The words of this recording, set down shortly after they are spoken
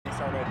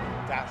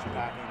dash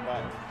attacking,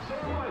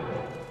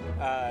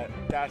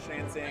 but dash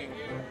dancing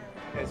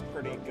is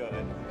pretty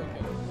good.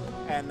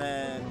 And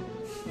then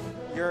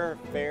your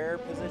fair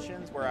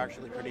positions were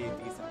actually pretty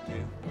decent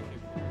too.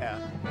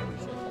 Yeah.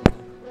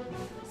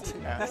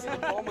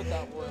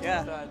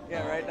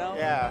 Yeah, right now?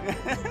 Yeah.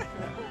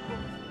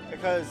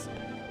 Because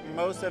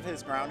most of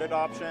his grounded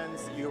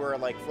options, you were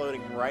like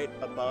floating right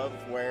above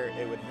where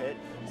it would hit.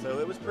 So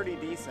it was pretty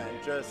decent.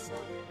 Just,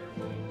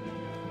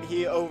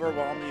 he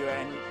overwhelmed you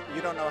and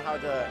you don't know how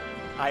to,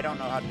 I don't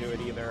know how to do it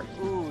either.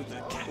 Ooh,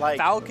 the like,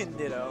 Falcon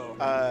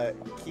ditto.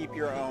 Keep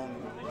your own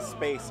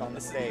space on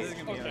the stage. This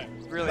is gonna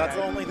be really That's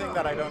the only thing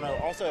that I don't know.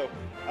 Also,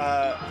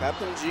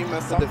 Captain G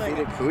must have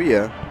defeated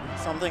Kuya.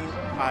 Something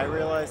I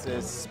realized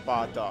is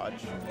spot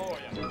dodge. Oh,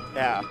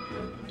 Yeah.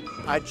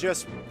 I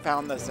just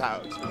found this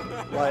out.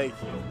 Like,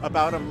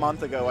 about a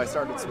month ago, I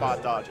started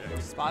spot dodging.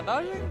 Spot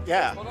dodging?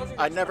 Yeah.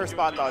 I never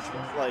spot dodged,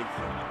 like...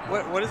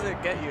 What does it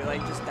get you?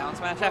 Like, just down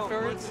smash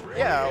afterwards?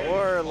 Yeah,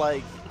 or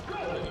like...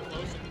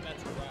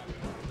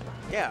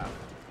 Yeah.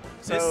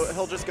 So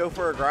he'll just go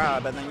for a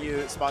grab, and then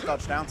you spot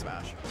dodge down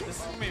smash.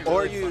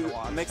 Or you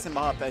mix him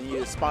up, and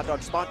you spot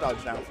dodge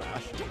down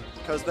smash.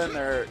 Because then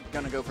they're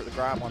going to go for the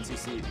grab once you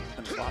see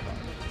them spot dodge.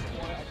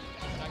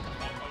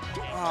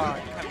 Oh,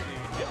 you kind of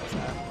get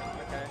that.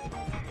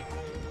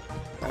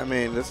 I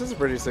mean, this is a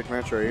pretty sick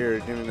match right here.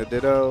 Getting the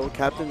ditto.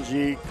 Captain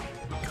G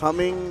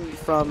coming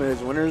from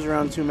his winners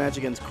round 2 match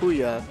against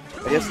Kuya.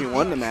 I guess he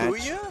won the match.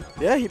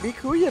 Kuya? Yeah, he beat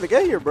Kuya to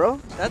get here, bro.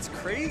 That's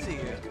crazy.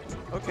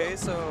 Okay,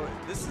 so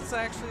this is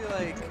actually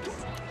like,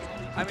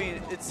 I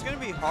mean, it's going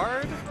to be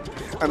hard.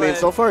 I mean,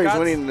 so far he's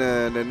winning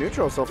the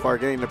neutral so far,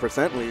 getting the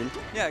 % lead.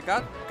 Yeah,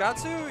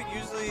 Gahtzu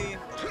usually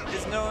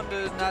is known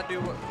to not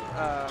do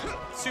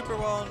super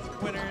well in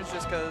winners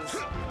just because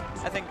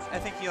I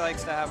think he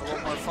likes to have a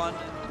little more fun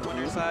in the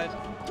winner side.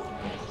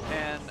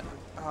 And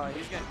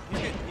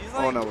he's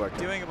like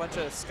doing a bunch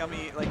of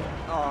scummy, like,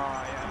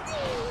 oh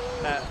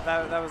yeah,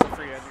 that was a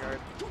free edge guard.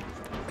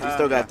 He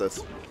still got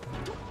this.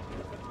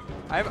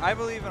 I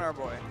believe in our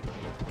boy.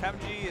 Cam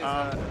G is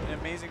an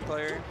amazing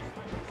player.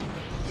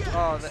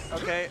 Oh,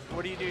 okay.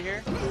 What do you do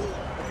here?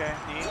 Okay,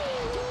 neat.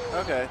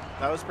 Okay,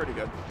 that was pretty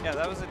good. Yeah,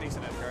 that was a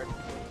decent edge guard.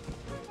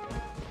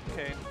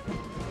 Okay,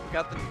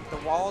 got the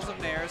walls of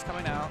nairs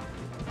coming out.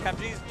 Cam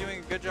G's doing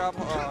a good job.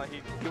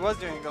 He was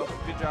doing a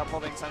good job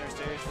holding center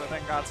stage, but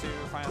then Gahtzu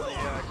finally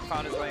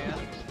found his way in.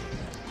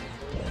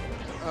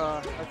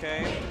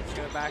 Okay, he's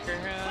gonna backer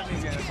him.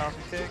 He's gonna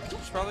Falcon kick.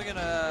 He's probably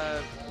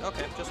gonna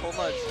just hold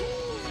ledge.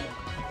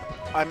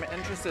 I'm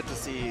interested to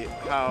see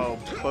how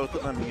both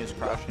of them use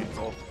crouch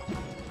cancel.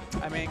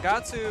 I mean,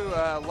 Gahtzu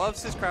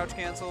loves his crouch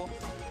cancel.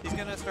 He's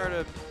going to start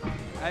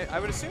I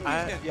would assume he's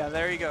going to... Yeah,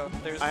 there you go.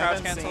 There's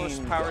crouch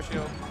cancel, power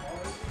shield.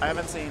 I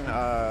haven't seen...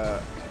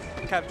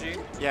 Cap G?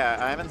 Yeah,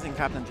 I haven't seen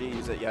Captain G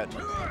use it yet.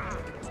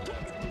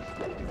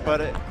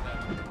 But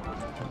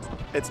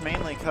it's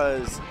mainly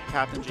because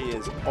Captain G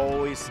is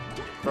always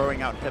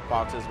throwing out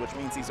hitboxes, which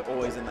means he's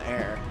always in the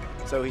air.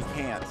 So he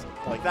can't.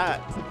 Like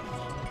that.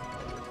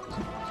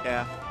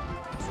 Yeah.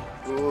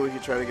 Ooh, he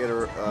tried to get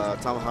a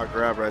tomahawk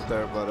grab right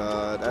there, but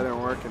that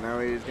didn't work, and now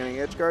he's getting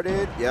edge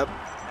guarded. Yep.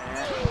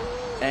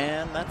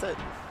 And that's it.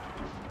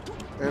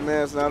 And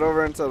then it's not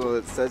over until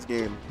it says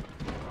game.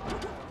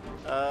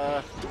 I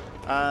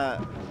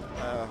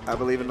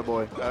believe in the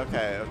boy.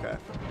 Okay, okay.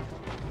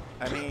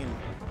 I mean,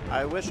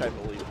 I wish I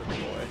believed in the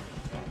boy.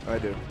 I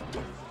do.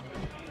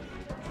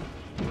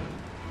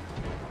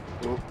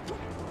 Ooh.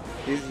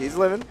 He's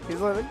living.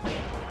 He's living.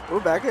 Ooh,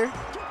 back here.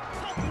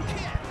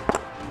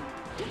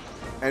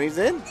 And he's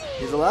in.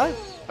 He's alive.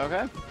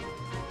 Okay.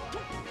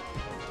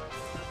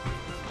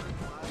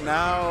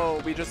 Now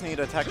we just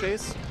need a tech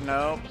chase.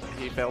 No,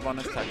 he failed on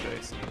his tech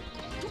chase.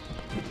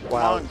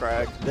 Wow. Come on,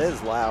 Greg. This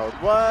is loud.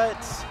 What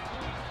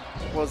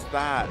was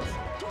that?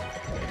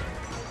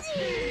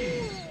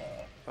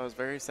 That was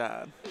very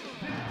sad.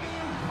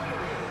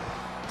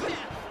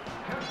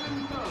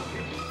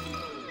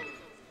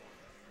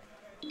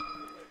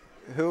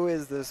 Who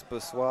is this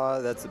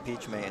Boussois? That's the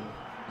Peach main.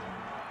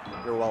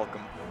 You're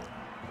welcome.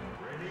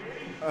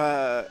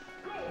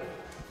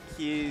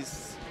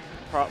 He's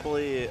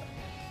probably...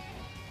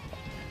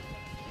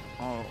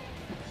 Oh,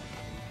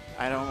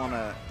 I don't want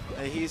to...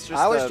 He's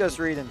just... I was just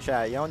reading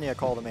chat. You don't need to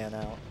call the man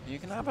out. You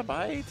can have a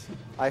bite.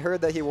 I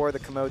heard that he wore the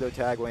Komodo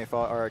tag when he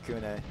fought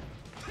Arakune.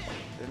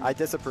 I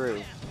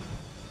disapprove.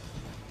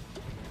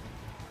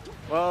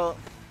 Well,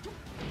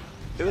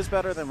 it was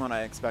better than what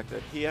I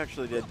expected. He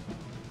actually did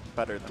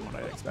better than what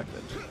I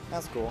expected.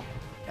 That's cool.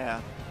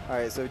 Yeah. All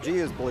right, so G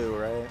is blue,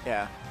 right?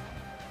 Yeah.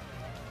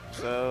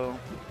 So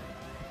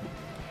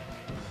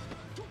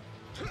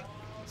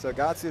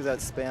Gahtzu's at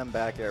spam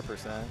back air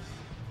 %.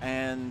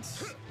 And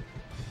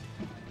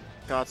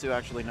Gahtzu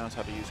actually knows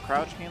how to use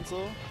crouch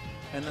cancel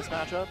in this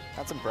matchup.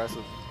 That's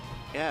impressive.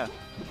 Yeah.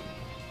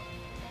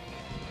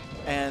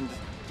 And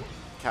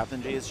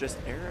Captain G is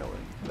just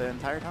aerialing the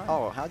entire time.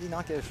 Oh, how'd you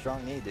not get a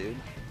strong knee, dude?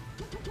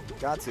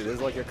 Gahtzu, this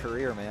is like your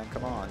career, man.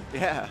 Come on.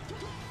 Yeah.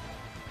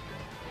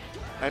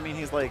 I mean,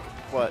 he's like,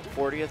 what,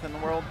 40th in the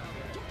world?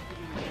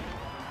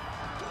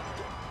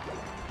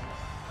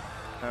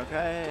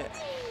 Okay.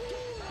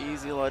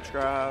 Easy ledge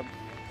grab.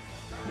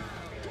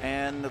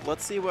 And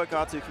let's see what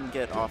Gahtzu can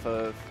get off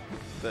of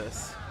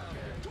this.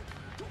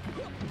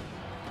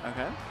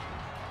 Okay.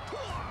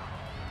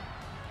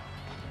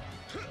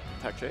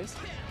 Tech chase.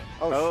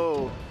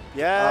 Oh,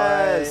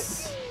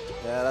 yes.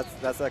 Yeah,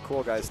 that's that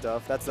cool guy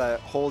stuff. That's that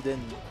hold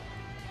in.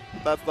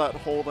 That's that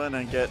hold in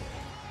and get.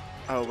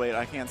 Oh wait,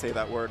 I can't say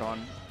that word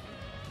on.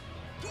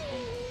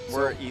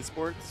 We're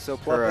esports. So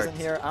Plup isn't Correct.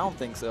 here? I don't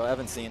think so. I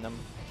haven't seen him.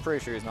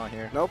 Pretty sure he's not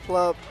here. No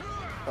Plup.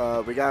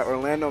 We got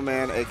Orlando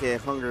Man, aka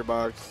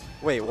Hungrybox.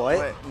 Wait, what?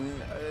 Wait,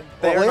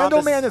 they are not Orlando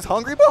the Man is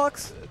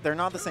Hungrybox? They're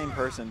not the same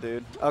person,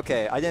 dude.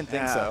 Okay, I didn't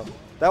think Yeah. so.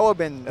 That would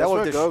have That's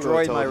what Gogo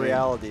destroyed my told me.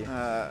 reality.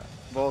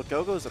 Well,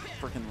 Gogo's a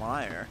freaking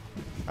liar.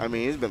 I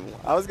mean, he's been.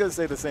 I was gonna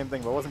say the same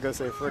thing, but I wasn't gonna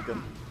say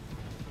frickin'.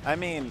 I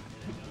mean,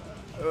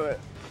 we're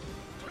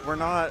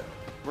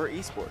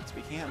esports.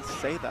 We can't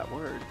say that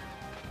word.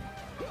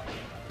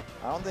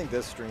 I don't think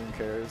this stream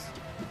cares.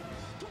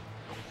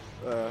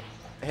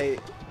 Hey,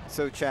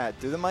 so chat,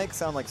 do the mics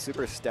sound like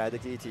super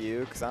staticky to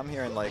you? Because I'm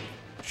hearing like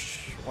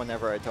shh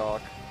whenever I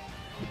talk.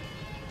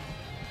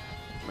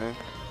 Man.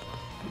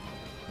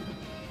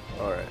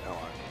 All right, I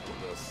want to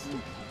do this.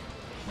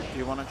 Do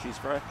you want a cheese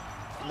fry?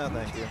 No,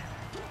 thank you.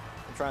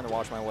 I'm trying to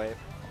watch my weight.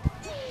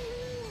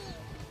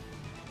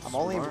 I'm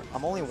only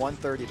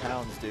 130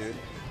 pounds, dude.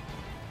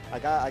 I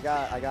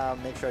gotta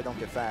make sure I don't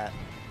get fat.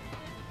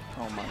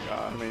 Oh my I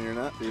god. mean, you're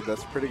not, dude.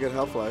 That's a pretty good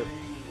health life.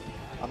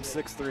 I'm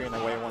 6'3" and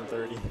I weigh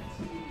 130.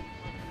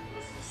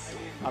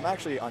 I'm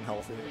actually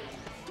unhealthy.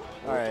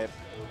 All right.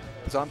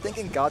 So I'm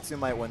thinking Gahtzu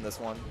might win this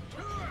one.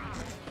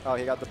 Oh,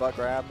 he got the butt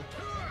grab.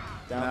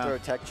 Down throw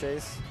tech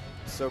chase.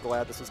 So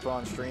glad this was put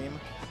on stream.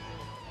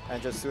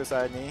 And just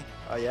suicide knee.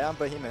 Oh yeah,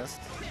 but he missed.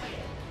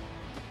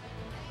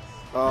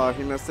 Oh,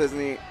 he missed his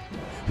knee.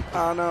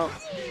 Oh no.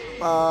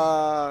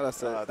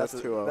 That's it. That's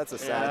 2-0. That's a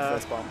sad Yeah.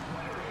 fist bump.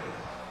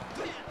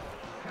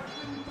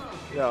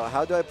 Yo,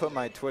 how do I put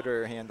my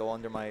Twitter handle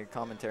under my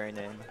commentary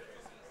name?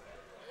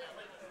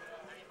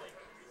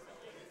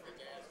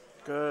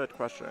 Good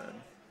question.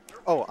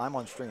 Oh, I'm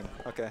on stream.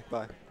 Okay,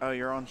 bye. Oh,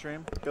 you're on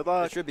stream? Good It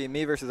luck. should be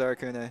me versus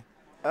Arakune.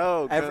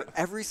 Oh, good.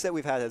 Every set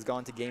we've had has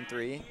gone to game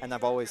 3, and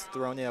I've always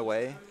thrown it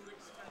away.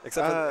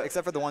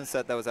 Except for the one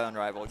set that was at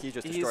Unrivaled. He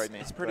just destroyed me.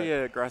 He's pretty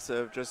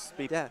aggressive. Just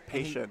be yeah,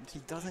 patient. He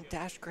doesn't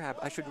dash grab.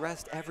 I should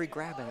rest every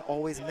grab, and I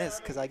always miss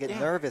because I get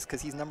nervous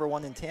because he's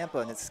 #1 in Tampa,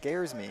 and it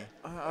scares me.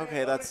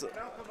 Okay, that's.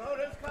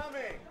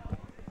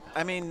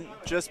 I mean,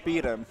 just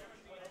beat him,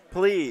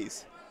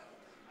 please.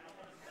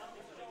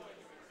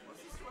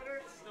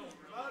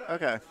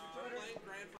 Okay.